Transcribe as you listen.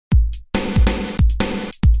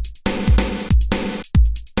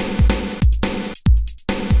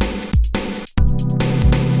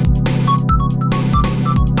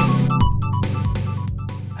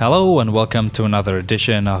Hello and welcome to another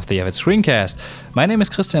edition of the Avid Screencast. My name is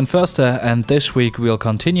Christian Förster and this week we'll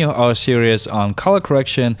continue our series on color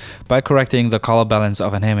correction by correcting the color balance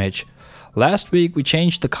of an image. Last week we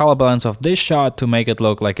changed the color balance of this shot to make it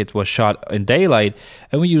look like it was shot in daylight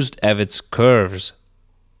and we used Avid's curves.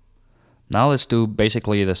 Now let's do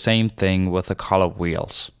basically the same thing with the color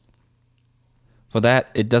wheels. For that,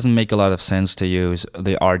 it doesn't make a lot of sense to use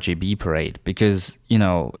the RGB parade because,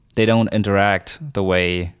 they don't interact the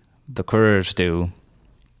way the curves do.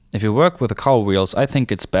 If you work with the color wheels, I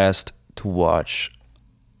think it's best to watch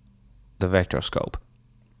the Vectorscope.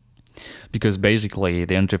 Because basically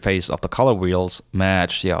the interface of the color wheels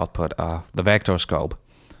match the output of the Vectorscope.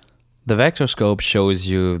 The Vectorscope shows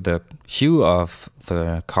you the hue of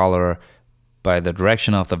the color by the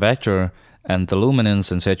direction of the vector and the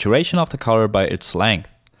luminance and saturation of the color by its length.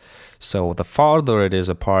 So the farther it is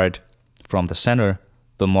apart from the center,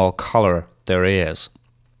 the more color there is.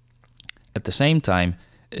 At the same time,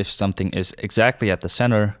 if something is exactly at the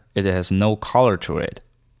center, it has no color to it.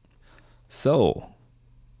 So,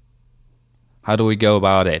 how do we go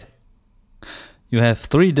about it? You have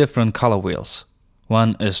three different color wheels.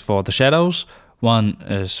 One is for the shadows, one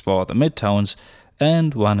is for the midtones,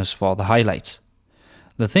 and one is for the highlights.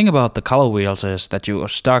 The thing about the color wheels is that you are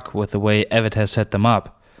stuck with the way Avid has set them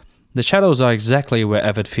up. The shadows are exactly where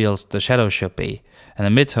Avid feels the shadows should be, and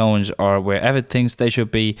the midtones are where Avid thinks they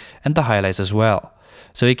should be, and the highlights as well.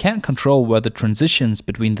 So you can't control where the transitions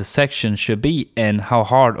between the sections should be and how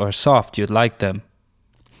hard or soft you'd like them.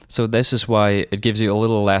 So this is why it gives you a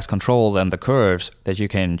little less control than the curves that you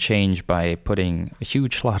can change by putting a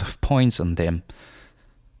huge lot of points on them.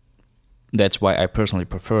 That's why I personally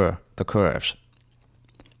prefer the curves.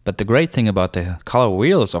 But the great thing about the color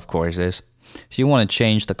wheels, of course, is if you want to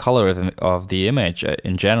change the color of the image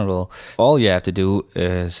in general, all you have to do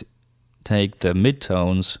is take the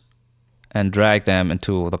midtones and drag them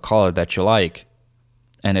into the color that you like.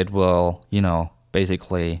 And it will,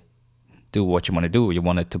 basically do what you want to do. You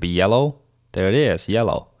want it to be yellow? There it is,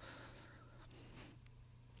 yellow.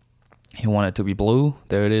 You want it to be blue?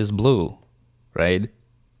 There it is, blue, right?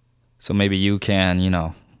 So maybe you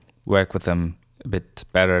can, work with them a bit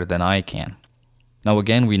better than I can. Now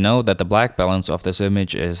again, we know that the black balance of this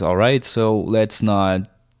image is alright, so let's not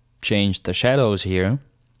change the shadows here.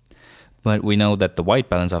 But we know that the white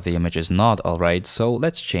balance of the image is not alright, so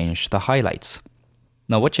let's change the highlights.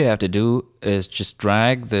 Now what you have to do is just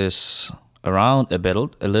drag this around a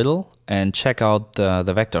little and check out the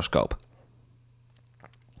Vectorscope.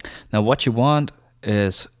 Now what you want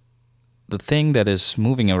is the thing that is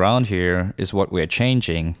moving around here is what we're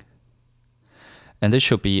changing. And this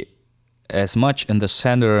should be as much in the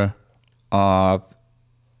center of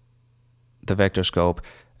the Vectorscope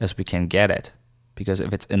as we can get it. Because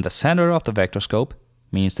if it's in the center of the Vectorscope,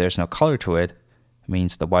 means there's no color to it,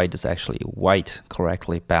 means the white is actually white,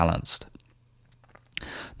 correctly balanced.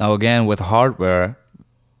 Now again, with hardware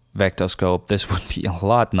Vectorscope, this would be a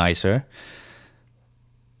lot nicer.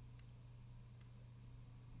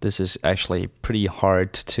 This is actually pretty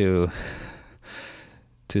hard to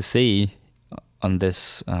see on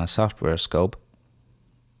this software scope.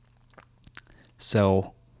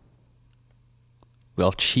 So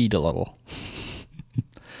we'll cheat a little.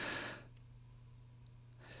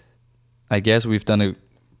 I guess we've done a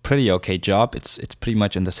pretty okay job. It's pretty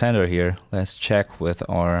much in the center here. Let's check with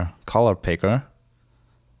our color picker.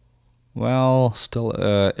 Well, still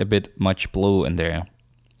a bit much blue in there.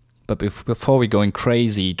 But before we going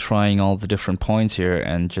crazy trying all the different points here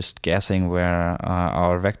and just guessing where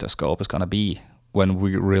our Vectorscope is gonna be when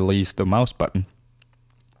we release the mouse button,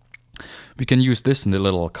 we can use this in the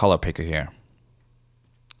little color picker here.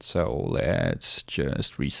 So let's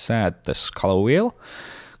just reset this color wheel,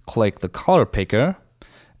 click the color picker,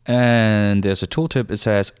 and there's a tooltip. It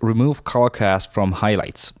says remove color cast from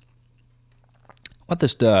highlights. What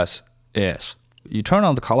this does is you turn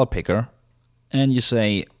on the color picker and you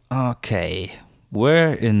say, okay,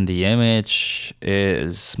 where in the image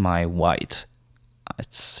is my white?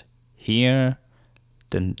 It's here.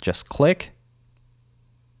 Then just click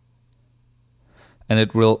and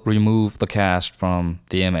it will remove the cast from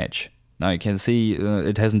the image. Now you can see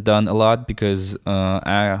it hasn't done a lot because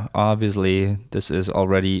obviously this is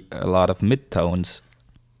already a lot of midtones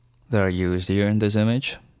that are used here in this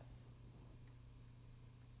image.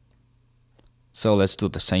 So let's do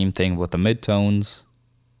the same thing with the midtones.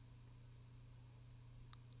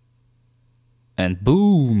 And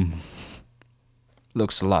boom!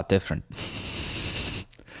 Looks a lot different.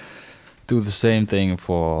 Do the same thing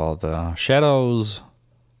for the shadows.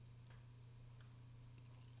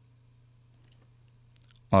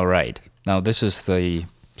 Alright, now this is the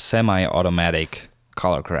semi-automatic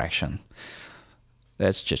color correction.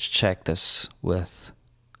 Let's just check this with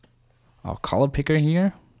our color picker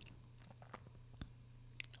here.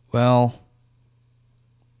 Well,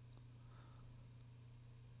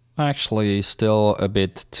 actually still a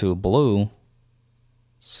bit too blue.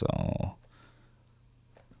 So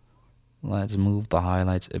let's move the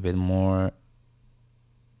highlights a bit more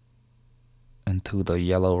into the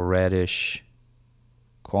yellow reddish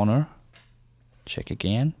corner. Check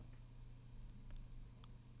again.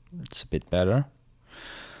 It's a bit better.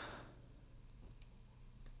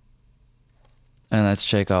 And let's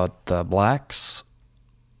check out the blacks.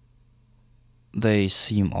 They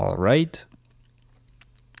seem all right.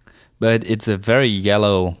 But it's a very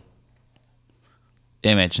yellow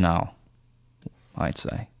image now, I'd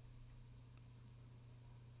say.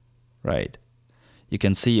 Right. You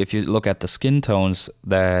can see if you look at the skin tones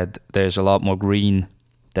that there's a lot more green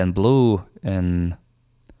than blue in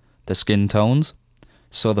the skin tones.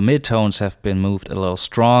 So the midtones have been moved a little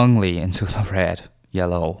strongly into the red,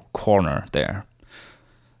 yellow corner there.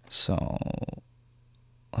 So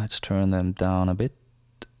let's turn them down a bit.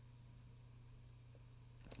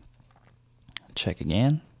 Check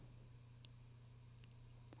again.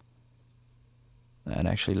 That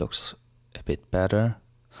actually looks a bit better.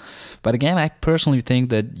 But again, I personally think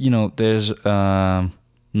that, you know, there's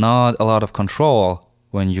not a lot of control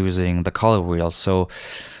when using the color wheels. So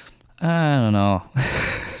I don't know.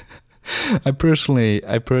 I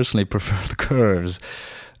personally prefer the curves,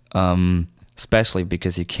 especially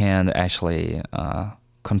because you can actually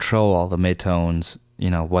control all the midtones, you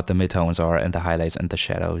know, what the midtones are and the highlights and the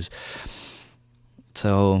shadows.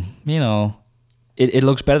 So, you know, it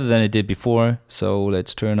looks better than it did before. So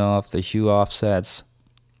let's turn off the hue offsets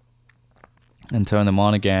and turn them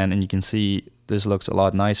on again. And you can see this looks a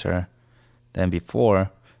lot nicer than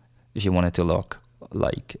before if you want it to look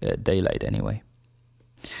like daylight anyway.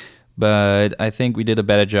 But I think we did a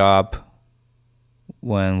better job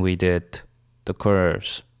when we did the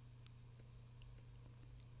curves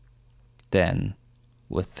than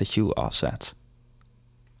with the hue offsets.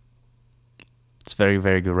 It's very,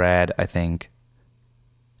 very good red, I think,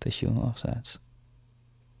 the hue offsets.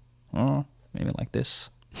 Or maybe like this.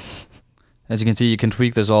 As you can see, you can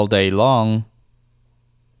tweak this all day long.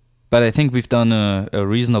 But I think we've done a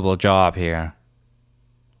reasonable job here.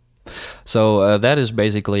 So that is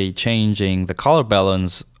basically changing the color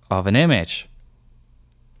balance of an image.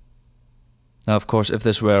 Now, of course, if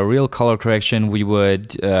this were a real color correction, we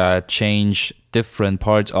would change different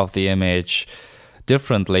parts of the image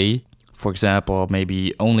differently. For example,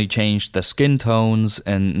 maybe only change the skin tones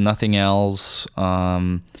and nothing else.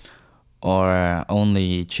 Or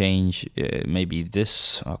only change maybe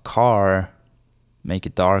this car, make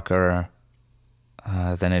it darker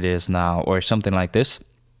than it is now, or something like this.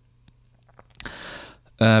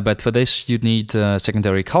 But for this, you'd need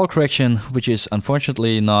secondary color correction, which is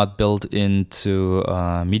unfortunately not built into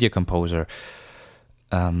Media Composer.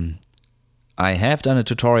 I have done a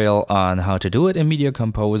tutorial on how to do it in Media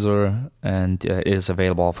Composer, and it is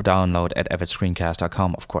available for download at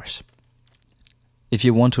avidscreencast.com, of course. If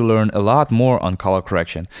you want to learn a lot more on color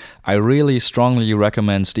correction, I really strongly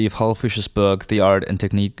recommend Steve Hullfish's book, The Art and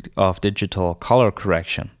Technique of Digital Color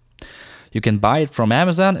Correction. You can buy it from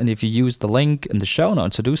Amazon, and if you use the link in the show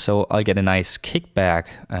notes to do so, I'll get a nice kickback,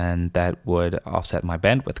 and that would offset my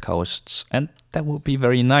bandwidth costs, and that would be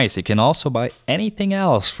very nice. You can also buy anything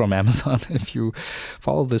else from Amazon if you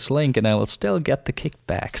follow this link, and I will still get the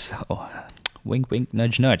kickback. So, wink, wink,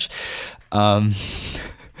 nudge, nudge.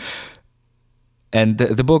 And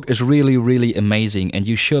the book is really, really amazing, and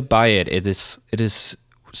you should buy it. It is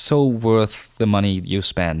so worth the money you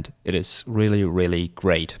spend. It is really, really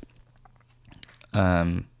great.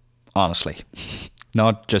 Honestly,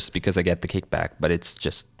 not just because I get the kickback, but it's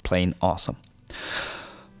just plain awesome.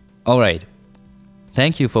 All right.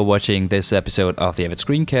 Thank you for watching this episode of the Avid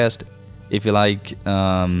Screencast. If you like,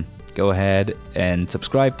 go ahead and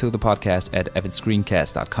subscribe to the podcast at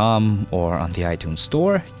avidscreencast.com or on the iTunes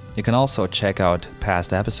Store. You can also check out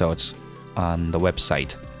past episodes on the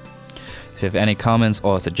website. If you have any comments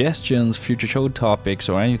or suggestions, future show topics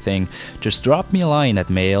or anything, just drop me a line at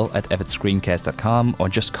mail@avidscreencast.com or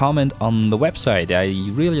just comment on the website. I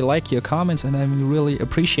really like your comments and I really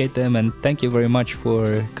appreciate them, and thank you very much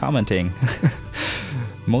for commenting.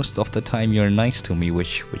 Most of the time you're nice to me,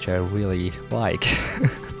 which I really like.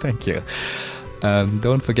 Thank you.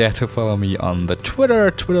 Don't forget to follow me on the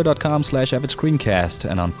twitter.com/avidscreencast,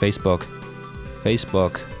 and on Facebook,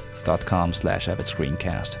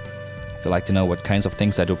 facebook.com/avidscreencast. If you'd like to know what kinds of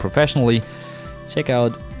things I do professionally, check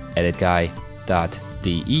out editguy.de.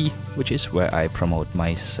 DE, which is where I promote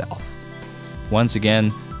myself. Once again,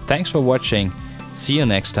 thanks for watching. See you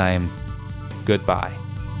next time. Goodbye.